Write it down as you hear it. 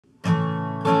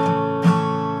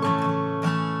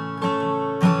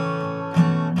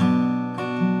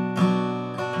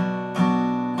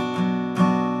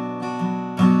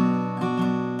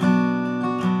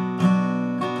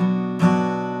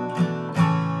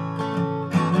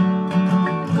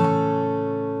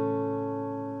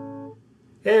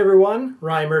everyone,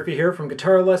 Ryan Murphy here from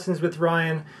Guitar Lessons with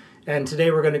Ryan, and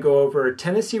today we're going to go over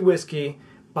Tennessee Whiskey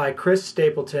by Chris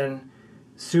Stapleton.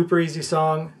 Super easy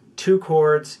song, 2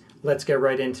 chords, let's get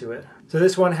right into it. So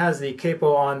this one has the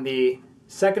capo on the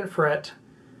 2nd fret.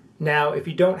 Now if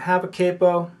you don't have a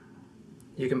capo,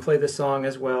 you can play this song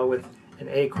as well with an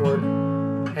A chord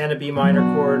and a B minor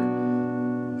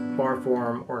chord, bar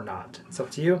form or not. It's up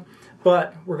to you.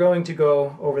 But we're going to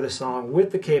go over the song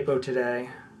with the capo today.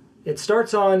 It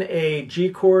starts on a G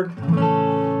chord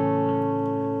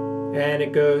and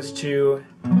it goes to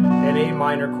an A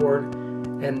minor chord,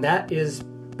 and that is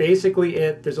basically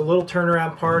it. There's a little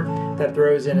turnaround part that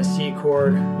throws in a C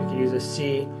chord. You can use a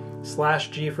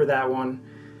C/G for that one,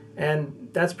 and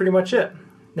that's pretty much it.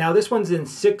 Now this one's in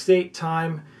 6/8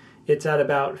 time. It's at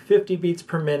about 50 beats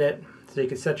per minute, so you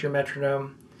can set your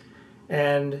metronome,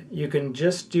 and you can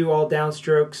just do all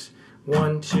downstrokes.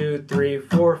 1, 2, 3,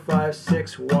 4, 5,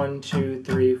 6, 1, 2,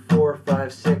 3, 4,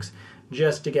 5, 6,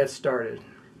 just to get started.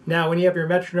 Now when you have your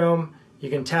metronome,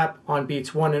 you can tap on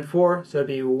beats 1 and 4, so it'd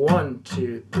be 1,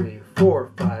 2, 3,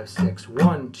 4, 5, 6,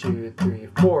 1, 2, 3,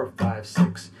 4, 5,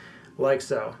 6, like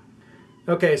so.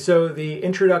 Okay, so the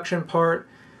introduction part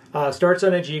starts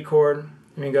on a G chord,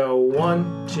 and you go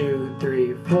 1, 2,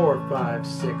 3, 4, 5,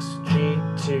 6, G,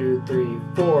 2, 3,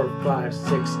 4, 5,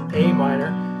 6, A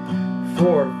minor,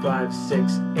 4, 5,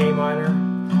 6, A minor,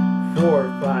 4,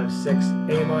 5, 6,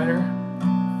 A minor,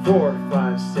 4,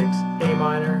 5, 6, A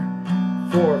minor,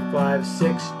 4, 5,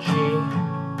 6, G,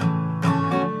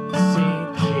 C,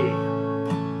 G.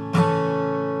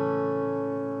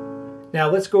 Now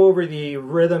let's go over the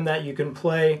rhythm that you can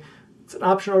play. It's an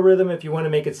optional rhythm if you want to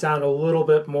make it sound a little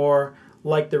bit more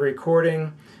like the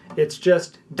recording. It's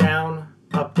just down,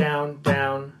 up, down,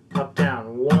 down, up,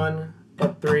 down. 1,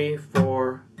 a 3,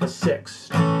 4, a 6.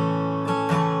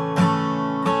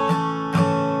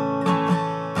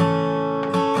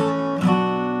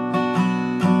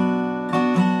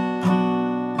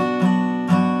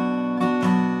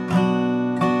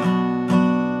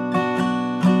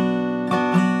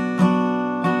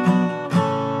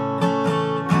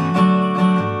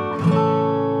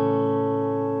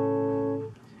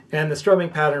 And the strumming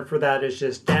pattern for that is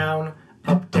just down,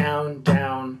 up, down,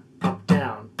 down, up,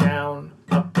 down, down,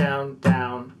 up, down,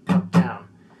 down, up, down.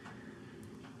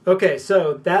 Okay,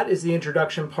 so that is the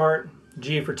introduction part.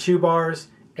 G for 2 bars,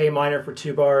 A minor for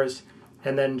 2 bars,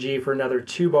 and then G for another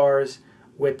 2 bars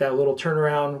with that little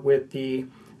turnaround with the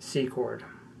C chord.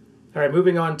 All right,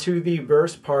 moving on to the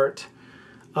verse part.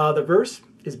 The verse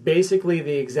is basically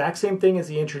the exact same thing as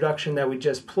the introduction that we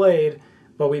just played,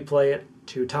 but we play it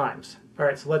 2 times. All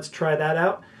right, so let's try that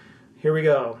out. Here we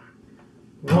go.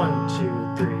 1,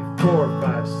 2, 3, 4,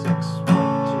 5, 6. 1,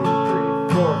 2,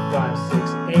 3, 4, 5, 6.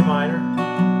 A minor.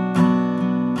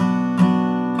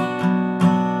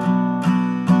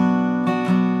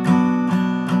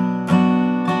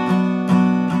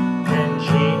 And G,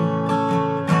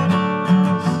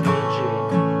 C, G.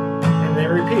 And then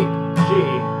repeat. G,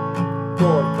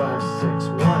 4, 5, 6.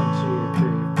 1, 2,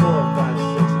 3, 4, 5,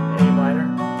 6. A minor.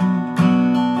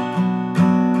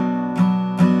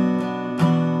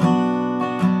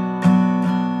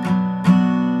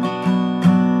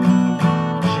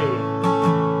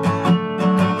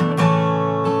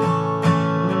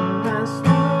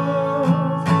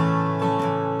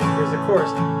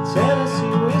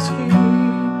 Tennessee Whiskey.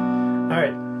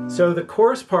 Alright, so the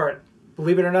chorus part,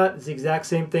 believe it or not, is the exact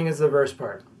same thing as the verse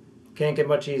part. Can't get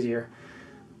much easier.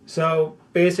 So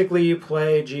basically you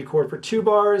play G chord for 2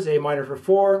 bars, A minor for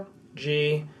 4,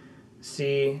 G,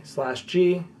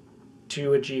 C/G,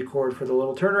 to a G chord for the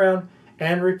little turnaround,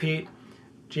 and repeat.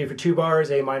 G for 2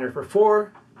 bars, A minor for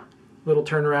 4, little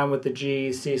turnaround with the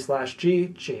G,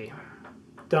 C/G, G.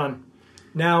 Done.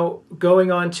 Now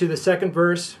going on to the second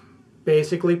verse,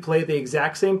 basically play the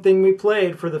exact same thing we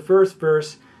played for the first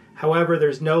verse. However,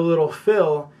 there's no little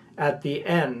fill at the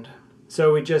end.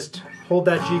 So we just hold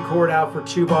that G chord out for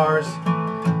 2 bars,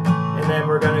 and then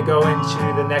we're going to go into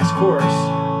the next chorus.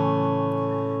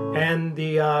 And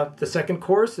the second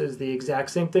chorus is the exact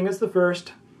same thing as the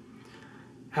first.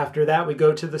 After that, we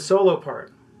go to the solo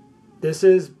part. This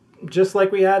is just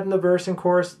like we had in the verse and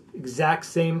chorus, exact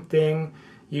same thing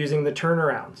using the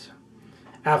turnarounds.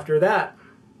 After that,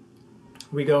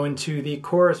 we go into the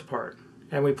chorus part,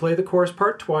 and we play the chorus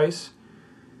part twice,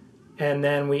 and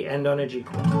then we end on a G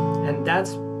chord. And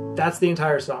that's the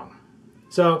entire song.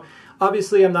 So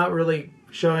obviously I'm not really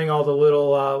showing all the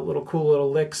little cool little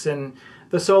licks and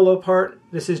the solo part.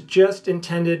 This is just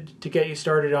intended to get you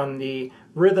started on the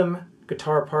rhythm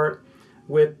guitar part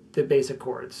with the basic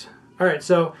chords. Alright,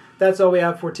 so that's all we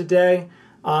have for today.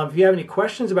 If you have any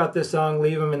questions about this song,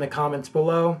 leave them in the comments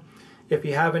below. If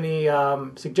you have any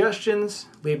suggestions,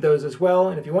 leave those as well.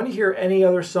 And if you want to hear any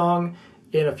other song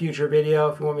in a future video,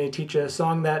 if you want me to teach you a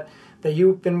song that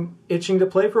you've been itching to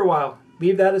play for a while,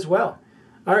 leave that as well.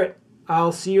 All right,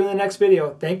 I'll see you in the next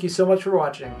video. Thank you so much for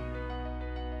watching.